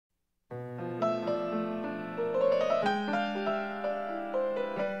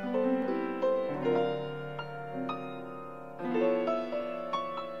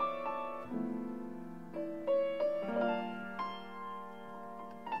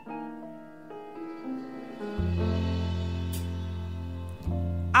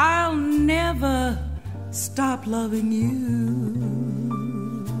stop loving you.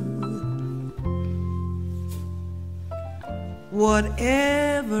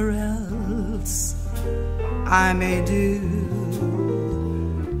 Whatever else I may do,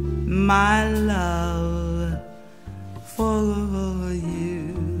 my love for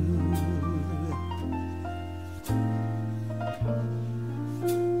you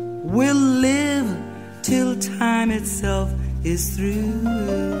will live till time itself is through.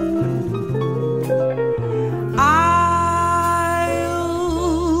 I'll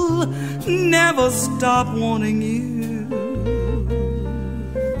never stop wanting you.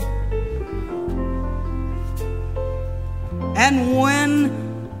 And when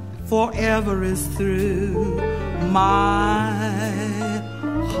forever is through, my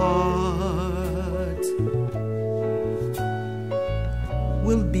heart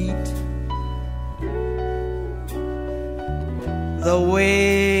will beat the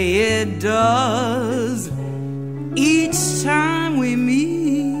way it does each time we meet.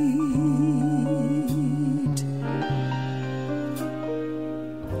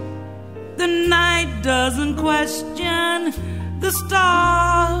 The night doesn't question the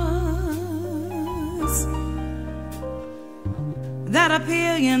stars that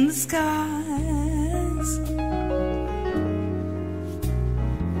appear in the skies.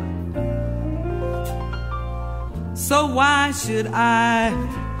 So why should I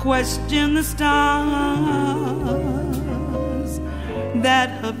question the stars that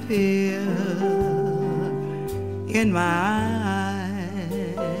appear in my eyes?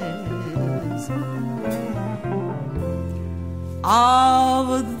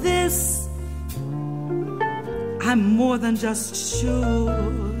 Of this I'm more than just sure.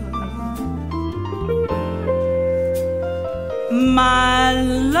 My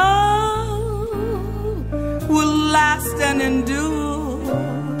love will last and endure,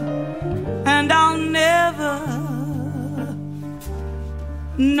 and I'll never,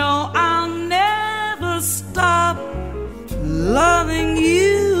 no, I'll never stop loving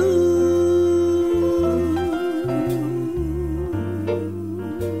you.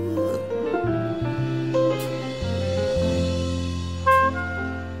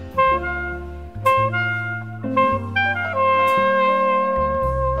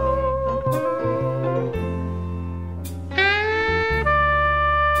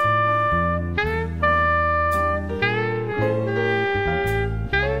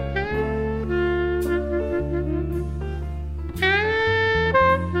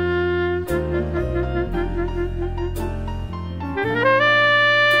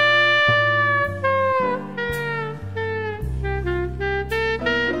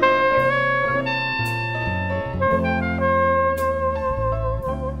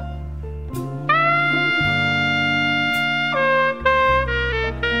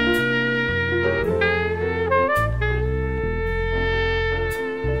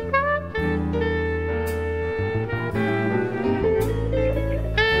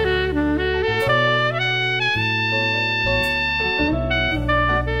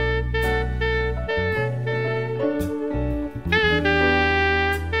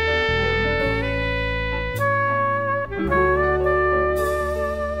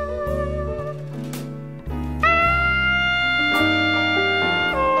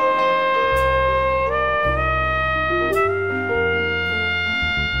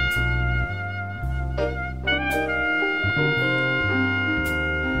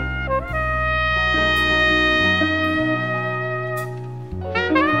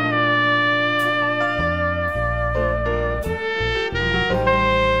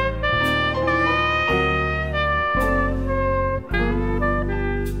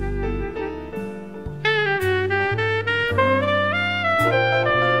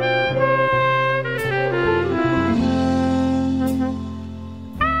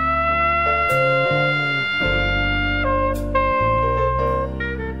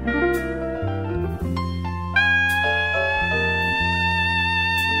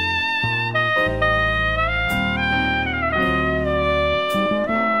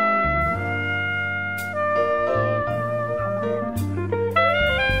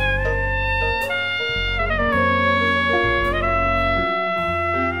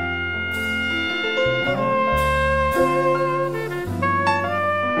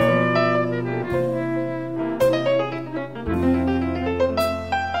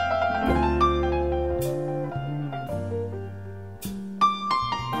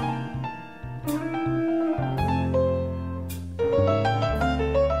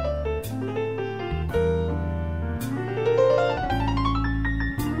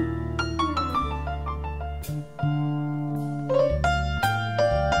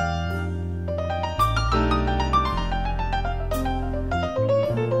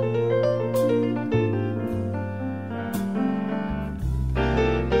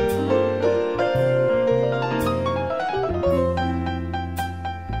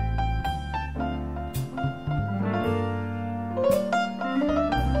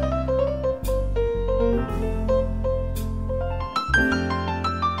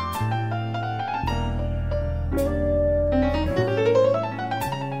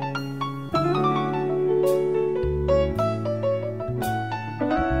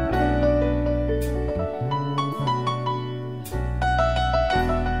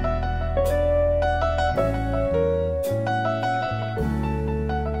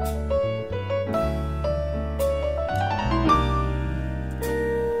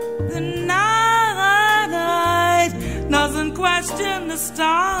 than the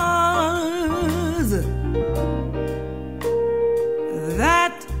stars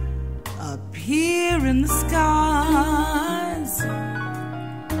that appear in the skies.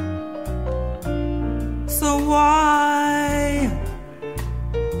 So why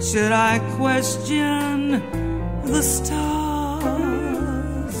should I question the stars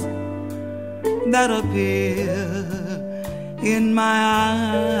that appear in my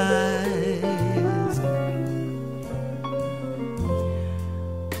eyes?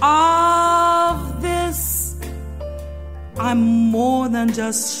 Of this I'm more than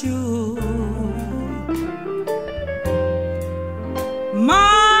just sure,